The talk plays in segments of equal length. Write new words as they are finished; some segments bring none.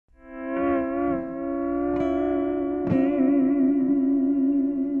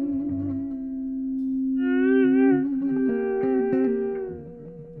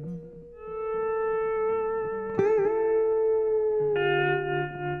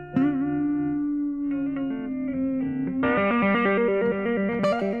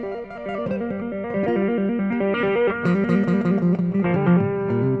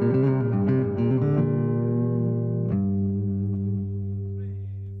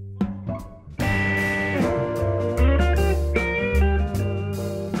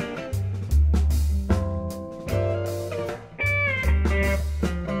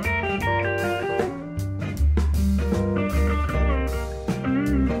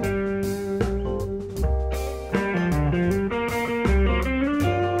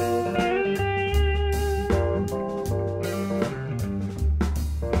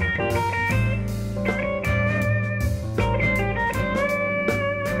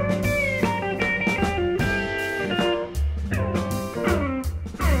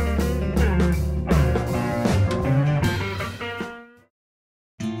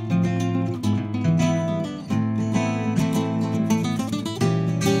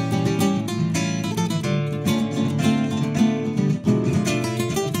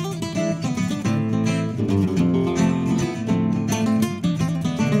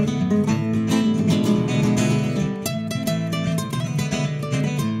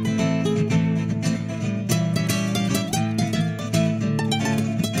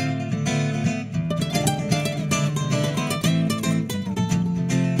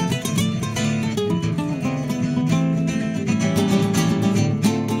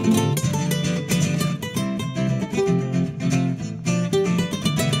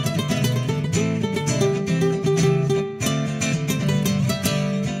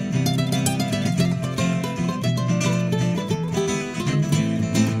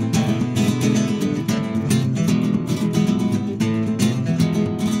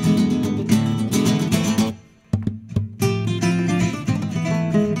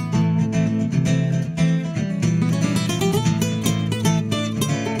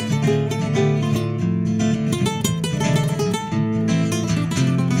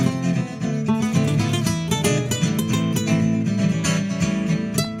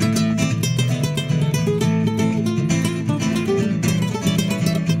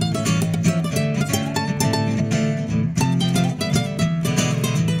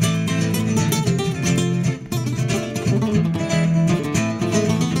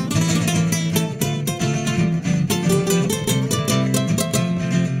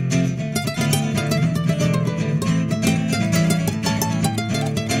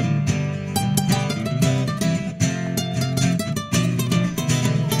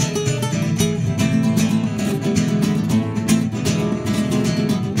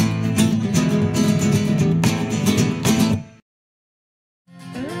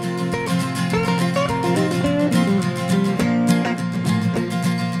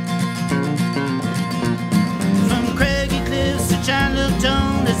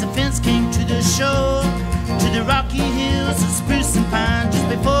dawn as the fence came to the shore, to the rocky hills of spruce and pine just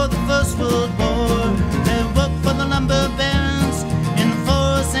before the First World War. They worked for the lumber barons in the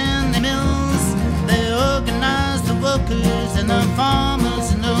forests and the mills. They organized the workers and the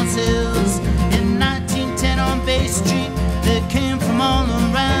farmers in those hills. In 1910 on Bay Street, they came from all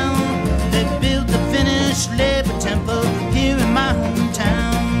around. They built the Finnish labor temple here in my hometown.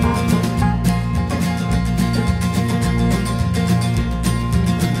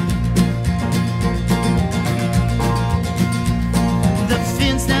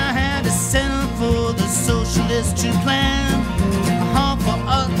 For the socialists to plan a hall for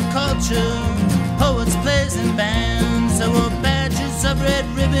art and culture, poets, plays and bands. There were badges of red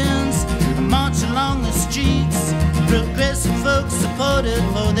ribbons march along the streets. Progressive folks supported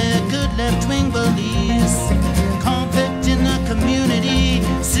for their good left-wing beliefs. Conflict in the community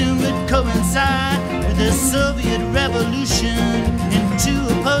soon would coincide with the Soviet Revolution in two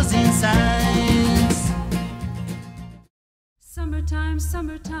opposing sides. Summertime,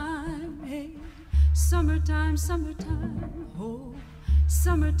 summertime, hey. Summertime, summertime, oh.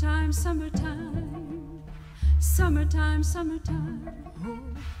 Summertime, summertime. Summertime, summertime, oh.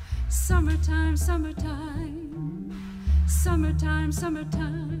 Summertime, summertime. Summertime,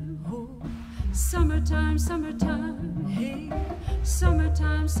 summertime, oh. Summertime, summertime, hey.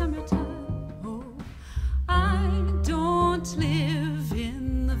 Summertime, summertime, oh. I don't live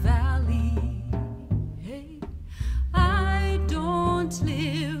in the valley, hey. I don't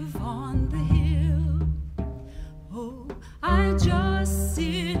live on the hill, oh. I just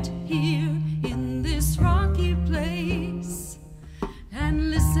sit here in this rocky place and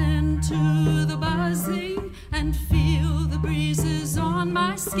listen to the buzzing and feel the breezes on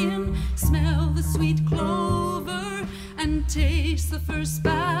my skin, smell the sweet clover and taste the first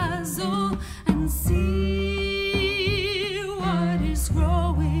basil and see what is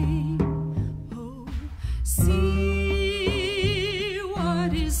growing, oh. See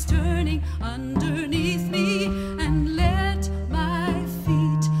what is turning underneath me and let my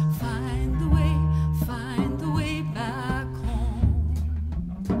feet find the way back home.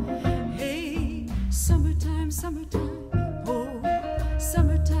 Hey, summertime, summertime.